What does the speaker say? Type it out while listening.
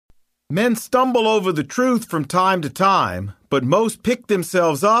Men stumble over the truth from time to time, but most pick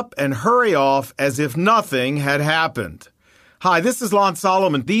themselves up and hurry off as if nothing had happened. Hi, this is Lon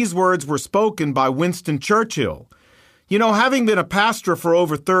Solomon. These words were spoken by Winston Churchill. You know, having been a pastor for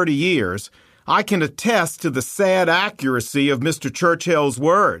over 30 years, I can attest to the sad accuracy of Mr. Churchill's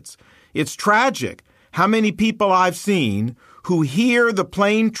words. It's tragic how many people I've seen who hear the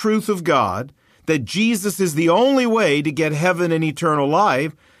plain truth of God, that Jesus is the only way to get heaven and eternal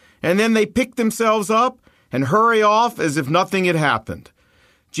life, and then they pick themselves up and hurry off as if nothing had happened.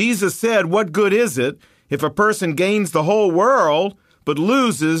 Jesus said, what good is it if a person gains the whole world but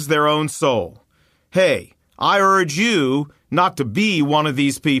loses their own soul? Hey, I urge you not to be one of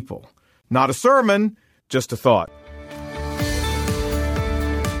these people. Not a sermon, just a thought.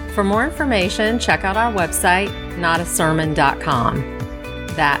 For more information, check out our website, notasermon.com.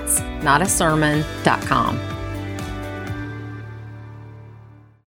 That's notasermon.com.